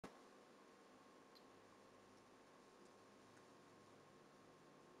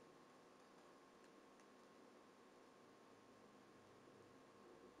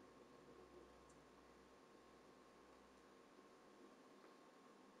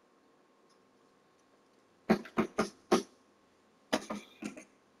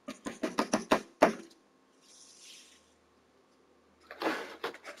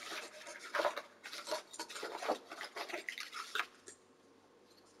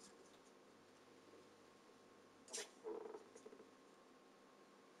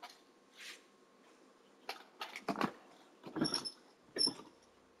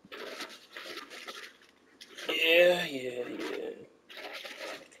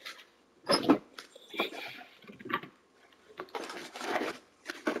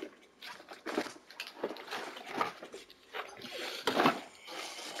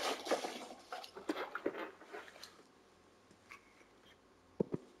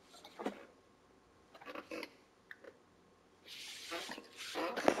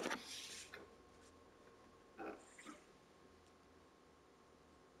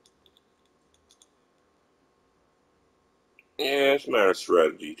it's a matter of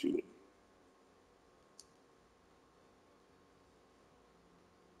strategy too.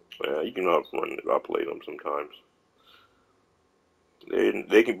 Yeah, you can outplay them sometimes.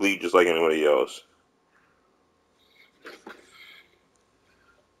 They can bleed just like anybody else.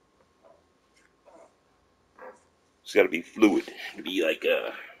 It's got to be fluid, be like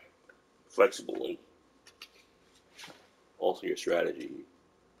flexible, and alter your strategy.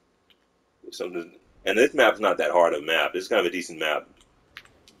 It's something, and this map's not that hard of a map. It's kind of a decent map.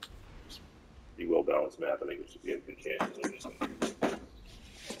 Pretty well balanced map. I think it should be a good chance.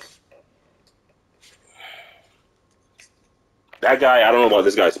 That guy, I don't know about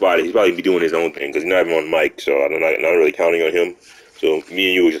this guy's spotty. He's probably be doing his own thing because he's not even on mic, so I'm not really counting on him. So me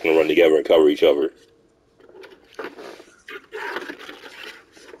and you are just gonna run together and cover each other.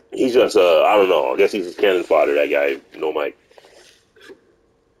 He's just I don't know. I guess he's a cannon fodder. That guy, no mic.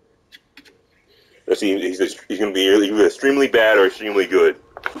 Let's see. He's gonna be either extremely bad or extremely good.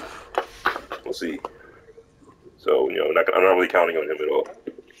 We'll see. So I'm not really counting on him at all.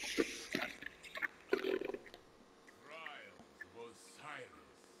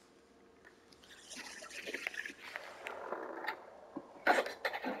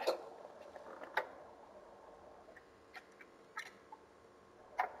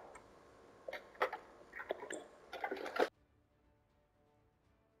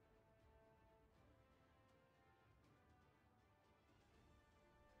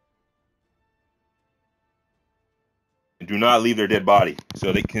 Do not leave their dead body,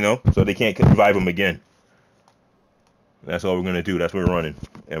 so they can't revive them again. That's all we're gonna do. That's what we're running,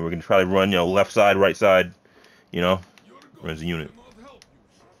 and we're gonna try to run, left side, right side, runs the unit.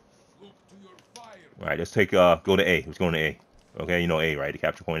 All right, let's take go to A. Let's go into A. Okay, A, right? The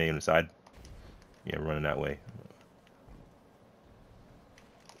capture point A on the side. Yeah, we're running that way.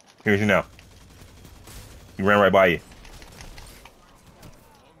 Here's you now. He ran right by you.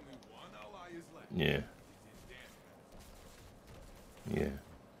 Yeah. Yeah.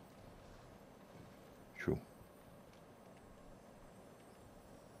 True.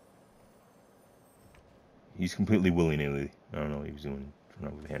 He's completely willy-nilly. I don't know what he was doing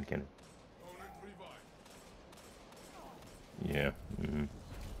with the hand cannon. Yeah.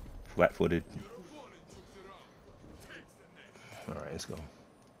 Flat-footed. Alright, let's go.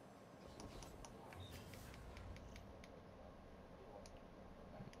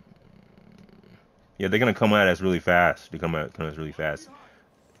 Yeah, they're gonna come at us really fast. They come at us really fast.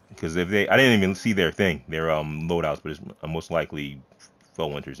 Because I didn't even see their thing, their loadouts, but it's most likely fell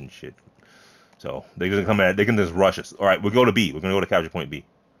winters and shit. So they're gonna come at. They can just rush us. All right, we'll go to B. We're gonna go to capture point B.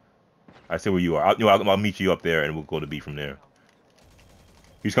 I see where you are. I'll meet you up there, and we'll go to B from there.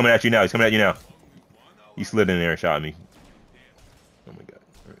 He's coming at you now. He's coming at you now. He slid in there and shot me. Oh my god.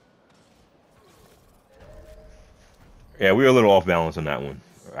 Right. Yeah, we were a little off balance on that one.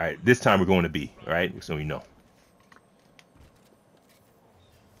 All right, this time we're going to B. All right, so we know.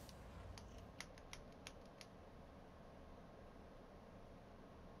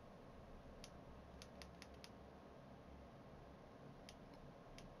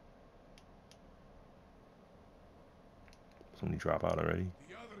 Somebody drop out already.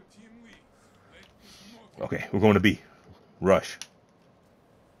 Okay, we're going to B. Rush.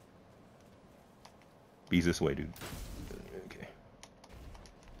 B's this way, dude. Okay.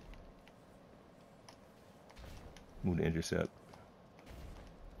 Move to intercept.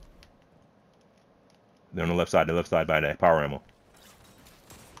 They're on the left side. The left side by that power ammo.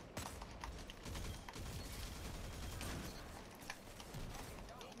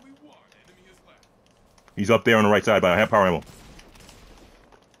 He's up there on the right side by power ammo.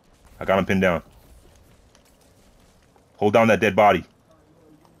 I got him pinned down. Hold down that dead body.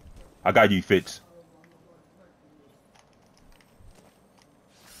 I got you, Fitz.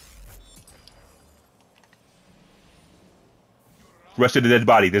 Rush to the dead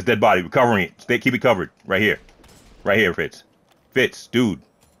body. There's dead body. We're covering it. Keep it covered. Right here. Right here, Fitz. Fitz, dude.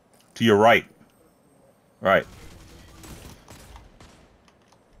 To your right. Right.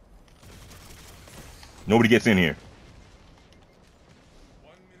 Nobody gets in here.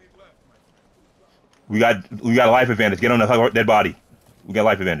 We got a life advantage. Get on the dead body. We got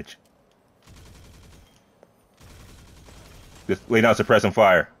life advantage. Just lay down, suppress, and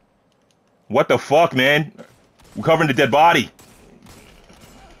fire. What the fuck, man? We're covering the dead body.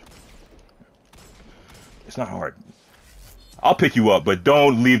 It's not hard. I'll pick you up, but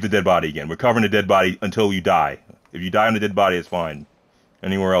don't leave the dead body again. We're covering the dead body until you die. If you die on the dead body, it's fine.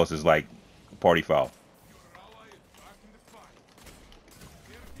 Anywhere else is like party foul.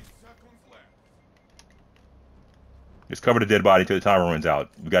 Just cover the dead body till the timer runs out.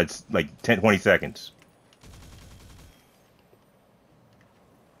 We got like 10, 20 seconds.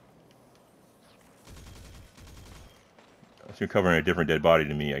 You're covering a different dead body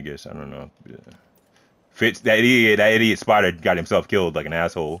to me, I guess. I don't know. Yeah. Fitz, that idiot spider got himself killed like an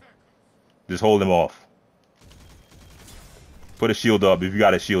asshole. Just hold him off. Put a shield up if you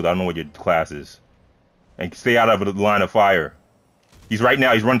got a shield. I don't know what your class is. And stay out of the line of fire. He's right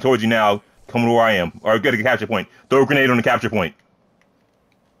now. He's running towards you now. Coming to where I am. Or get a capture point. Throw a grenade on the capture point.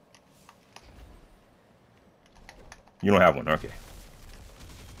 You don't have one. Okay.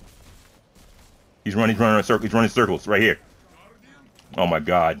 He's running in circles. He's running circles right here. Oh my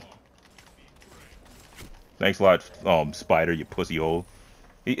god. Thanks a lot, Spider, you pussy hole.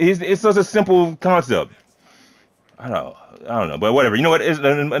 It's such a simple concept. I don't know, but whatever. You know what? At the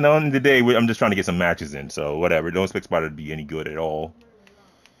end of the day, I'm just trying to get some matches in, so whatever. Don't expect Spider to be any good at all.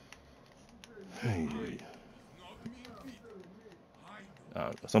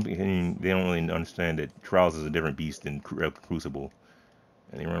 Something they don't really understand that Trials is a different beast than Crucible,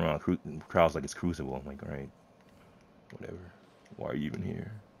 and they run around Trials like it's Crucible. I'm like, all right, whatever. Why are you even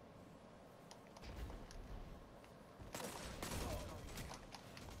here?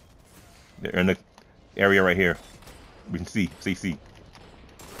 They're in the area right here. We can see.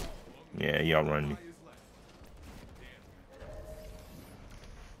 Yeah, he outrun me.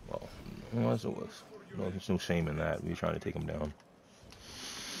 Well, there's no shame in that. We're trying to take him down.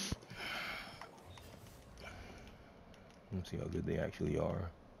 Let's see how good they actually are.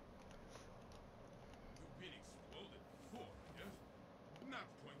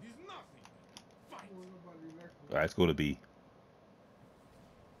 Alright, let's go to B.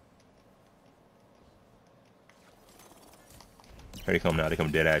 Here they come now. They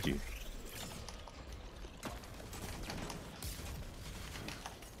come dead at you.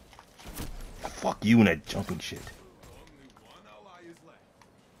 Fuck you and that jumping shit.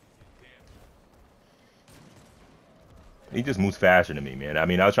 He just moves faster than me, man. I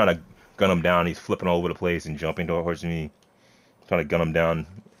mean, I was trying to gun him down. He's flipping all over the place and jumping towards me. Trying to gun him down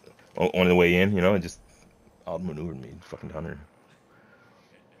on the way in, you know, and just outmaneuvered me. Fucking hunter.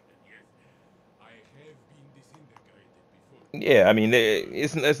 Yeah, I mean,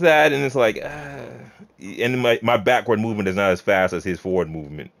 it's that, and it's like, and my backward movement is not as fast as his forward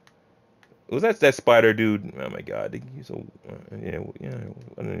movement. Was that spider dude? Oh my god, he's so yeah.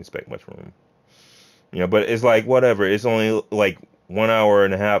 I didn't expect much from him. Yeah, but it's like whatever. It's only like 1 hour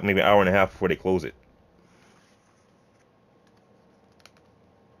and a half, maybe an hour and a half before they close it.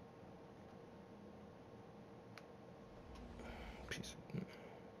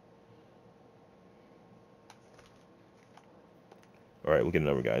 All right, we'll get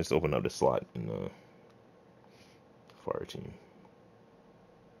another guy. Just open up the slot in the fire team.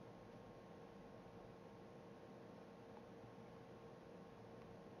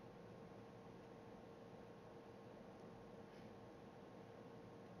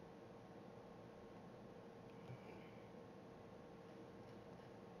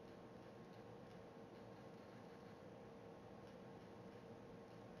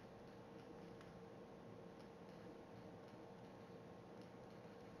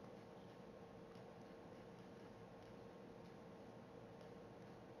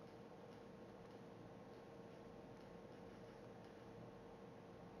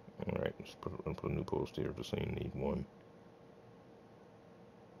 Alright, let's put a new post here. Just saying need one.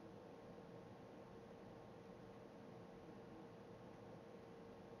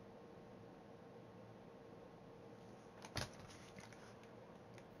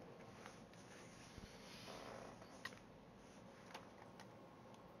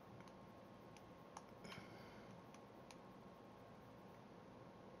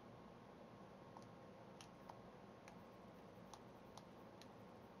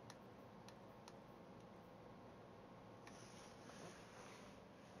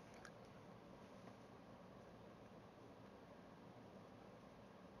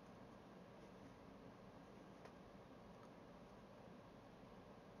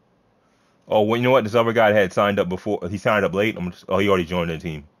 Oh, well, you know what? This other guy had signed up before. He signed up late. Oh, he already joined the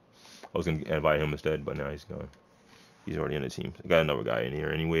team. I was gonna invite him instead, but now he's gone. He's already in the team. I got another guy in here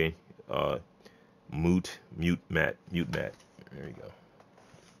anyway. Mute Matt. There you go.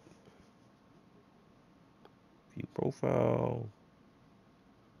 View profile.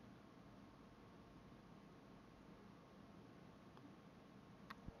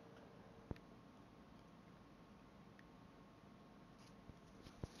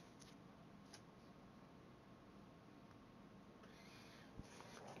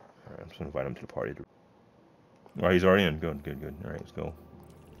 All right, I'm just gonna invite him to the party. All right, he's already in. Good. All right, let's go.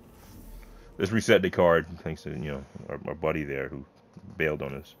 Let's reset the card. Thanks to our buddy there who bailed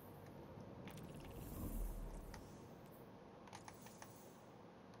on us.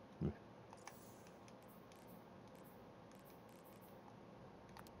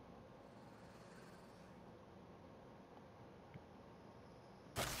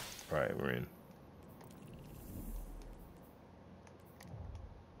 All right, we're in.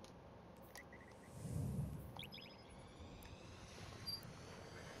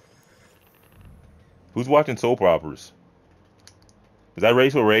 Who's watching soap operas? Is that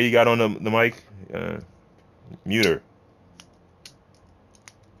Rachel Ray you got on the mic? Mute her.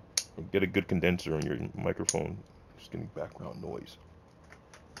 Get a good condenser on your microphone. Just getting background noise.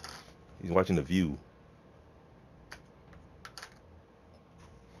 He's watching The View.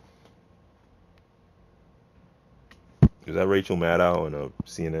 Is that Rachel Maddow on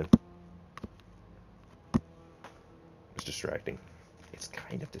CNN? It's distracting. It's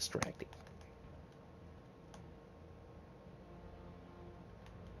kind of distracting.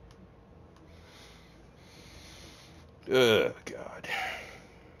 Ugh, God.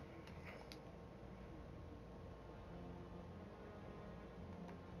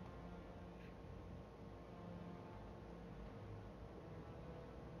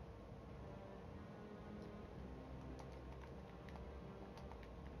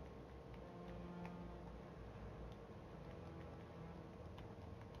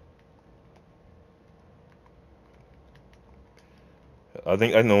 I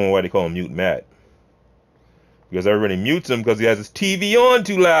think I know why they call him Mute Matt. Because everybody mutes him because he has his TV on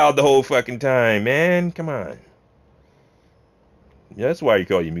too loud the whole fucking time, man. Come on. Yeah, that's why you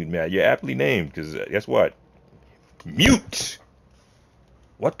call you Mute Matt. You're aptly named because guess what? Mute!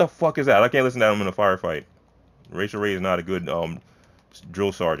 What the fuck is that? I can't listen to him in a firefight. Rachel Ray is not a good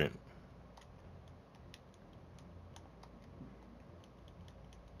drill sergeant.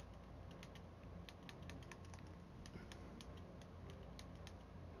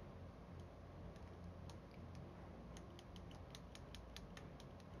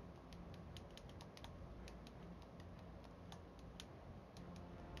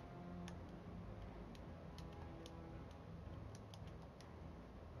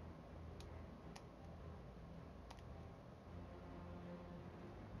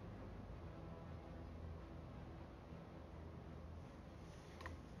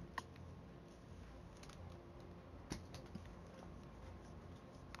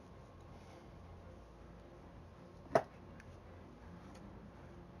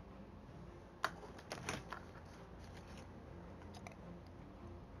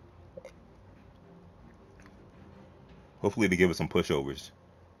 Hopefully they give us some pushovers.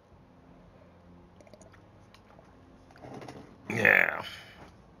 Yeah.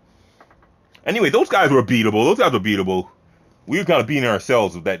 Anyway, those guys were beatable. Those guys were beatable. We were kind of beating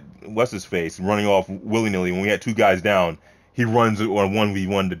ourselves with that what's his face running off willy-nilly when we had two guys down. He runs on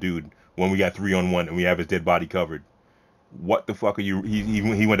 1v1 the dude when we got 3-on-1 and we have his dead body covered. What the fuck are you? He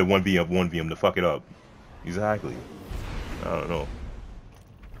went to 1v1 to fuck it up. Exactly. I don't know.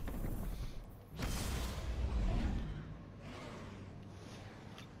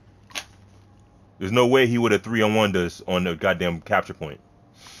 There's no way he would have 3-on-1 us on the goddamn capture point.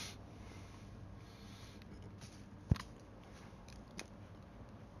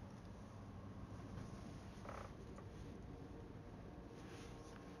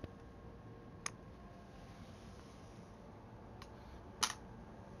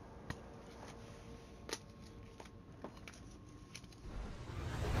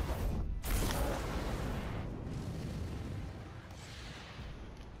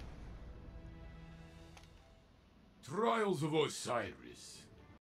 Trials of Osiris.